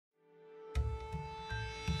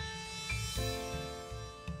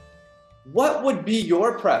What would be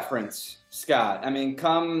your preference, Scott? I mean,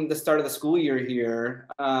 come the start of the school year here,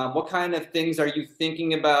 what kind of things are you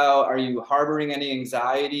thinking about? Are you harboring any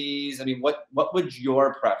anxieties? I mean, what would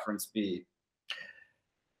your preference be?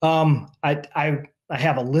 I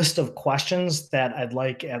have a list of questions that I'd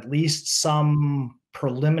like at least some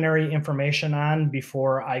preliminary information on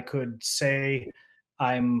before I could say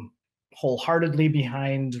I'm wholeheartedly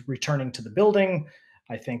behind returning to the building.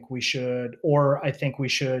 I think we should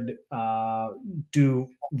do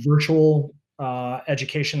virtual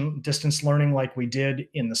education, distance learning like we did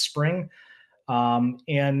in the spring.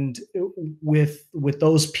 And with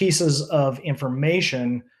those pieces of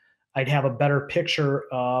information, I'd have a better picture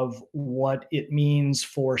of what it means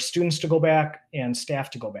for students to go back and staff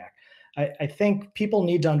to go back. I think people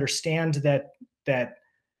need to understand that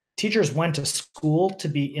teachers went to school to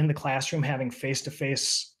be in the classroom having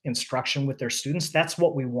face-to-face instruction with their students. That's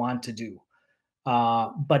what we want to do.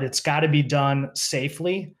 But it's got to be done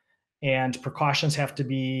safely, and precautions have to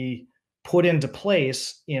be put into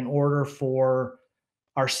place in order for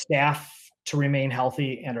our staff to remain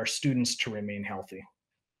healthy and our students to remain healthy.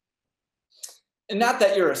 And not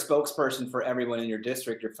that you're a spokesperson for everyone in your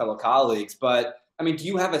district, your fellow colleagues, but I mean, do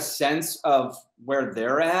you have a sense of where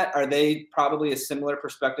they're at? Are they probably a similar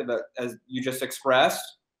perspective as you just expressed?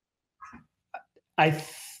 I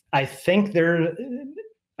I think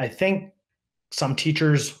I think some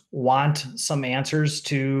teachers want some answers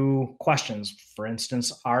to questions. For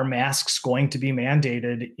instance, are masks going to be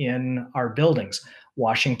mandated in our buildings?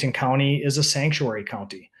 Washington County is a sanctuary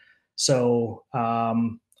county. So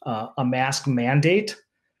a mask mandate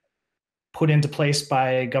put into place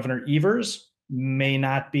by Governor Evers may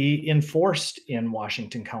not be enforced in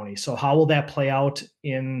Washington County. So how will that play out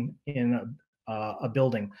in a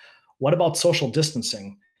building? What about social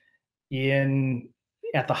distancing? In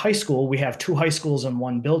At the high school, we have two high schools in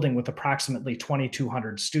one building with approximately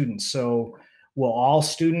 2,200 students. So will all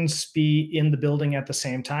students be in the building at the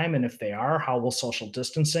same time? And if they are, how will social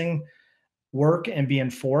distancing work and be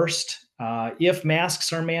enforced? If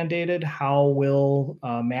masks are mandated, how will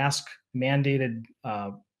mask mandated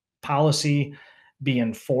policy be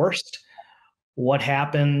enforced? What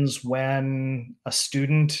happens when a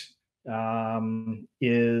student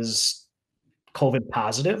is COVID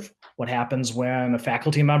positive? What happens when a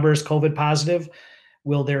faculty member is COVID positive?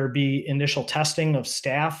 Will there be initial testing of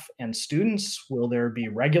staff and students? Will there be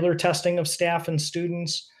regular testing of staff and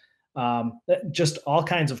students? Just all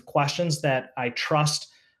kinds of questions that I trust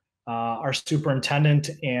our superintendent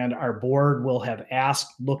and our board will have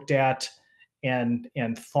asked, looked at, and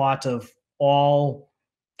thought of all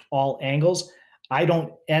angles. I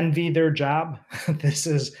don't envy their job. This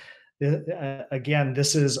is Again,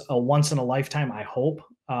 this is a once in a lifetime, I hope,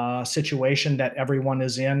 situation that everyone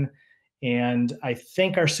is in. And I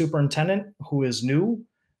think our superintendent, who is new,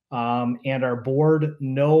 and our board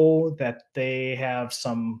know that they have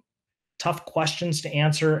some tough questions to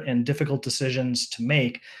answer and difficult decisions to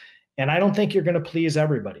make. And I don't think you're going to please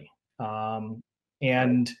everybody.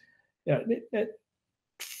 And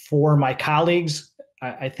For my colleagues,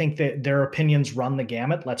 I think that their opinions run the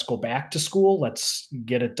gamut. Let's go back to school. Let's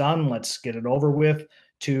get it done. Let's get it over with.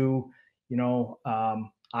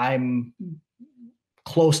 I'm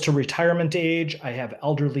close to retirement age. I have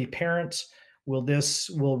elderly parents.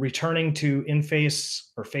 Will returning to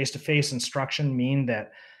in-face or face-to-face instruction mean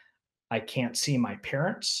that I can't see my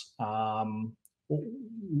parents?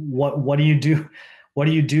 What do you do? What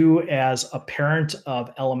do you do as a parent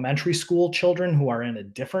of elementary school children who are in a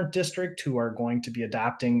different district, who are going to be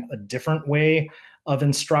adopting a different way of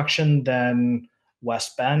instruction than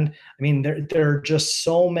West Bend? I mean, there are just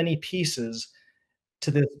so many pieces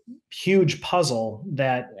to this huge puzzle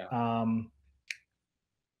that I'm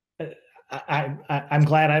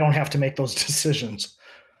glad I don't have to make those decisions.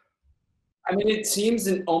 I mean, it seems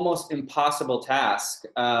an almost impossible task.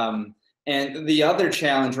 And the other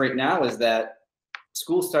challenge right now is that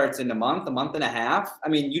school starts in a month and a half. I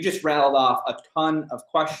mean, you just rattled off a ton of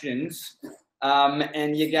questions,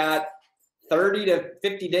 and you got 30 to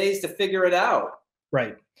 50 days to figure it out.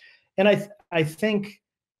 Right. And I think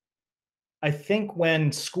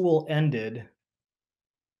when school ended,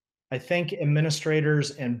 I think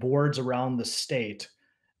administrators and boards around the state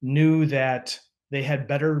knew that they had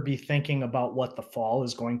better be thinking about what the fall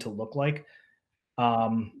is going to look like.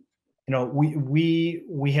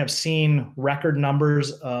 We have seen record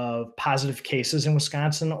numbers of positive cases in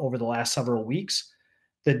Wisconsin over the last several weeks.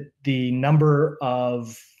 The number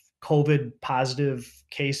of COVID positive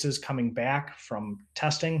cases coming back from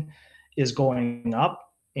testing is going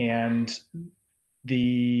up, and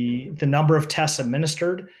the number of tests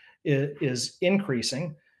administered is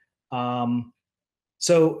increasing.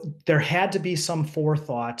 So there had to be some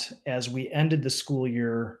forethought as we ended the school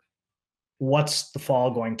year. What's the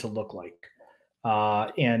fall going to look like?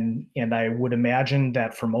 And I would imagine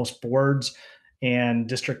that for most boards and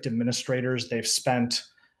district administrators, they've spent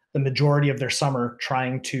the majority of their summer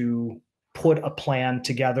trying to put a plan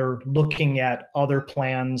together, looking at other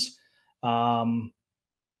plans,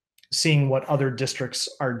 seeing what other districts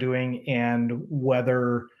are doing, and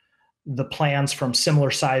whether the plans from similar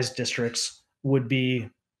sized districts would be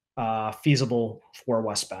feasible for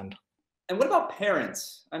West Bend. And what about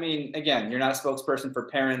parents? I mean, again, you're not a spokesperson for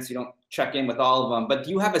parents. You don't check in with all of them, but do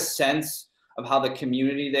you have a sense of how the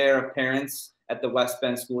community there of parents at the West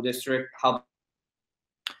Bend School District, how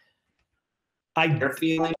they're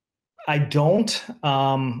feeling? I don't.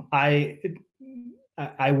 I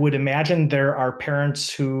would imagine there are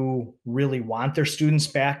parents who really want their students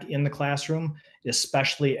back in the classroom,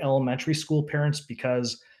 especially elementary school parents,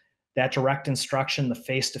 because that direct instruction, the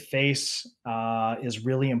face-to-face, is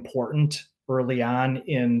really important early on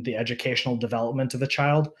in the educational development of a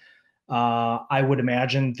child. I would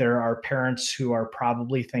imagine there are parents who are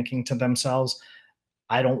probably thinking to themselves,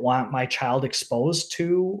 I don't want my child exposed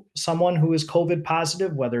to someone who is COVID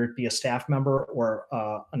positive, whether it be a staff member or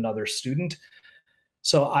another student.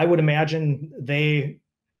 So I would imagine their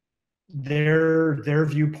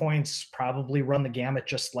viewpoints probably run the gamut,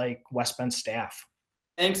 just like West Bend staff.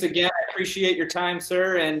 Thanks again. I appreciate your time,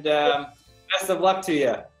 sir, and best of luck to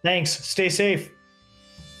you. Thanks. Stay safe.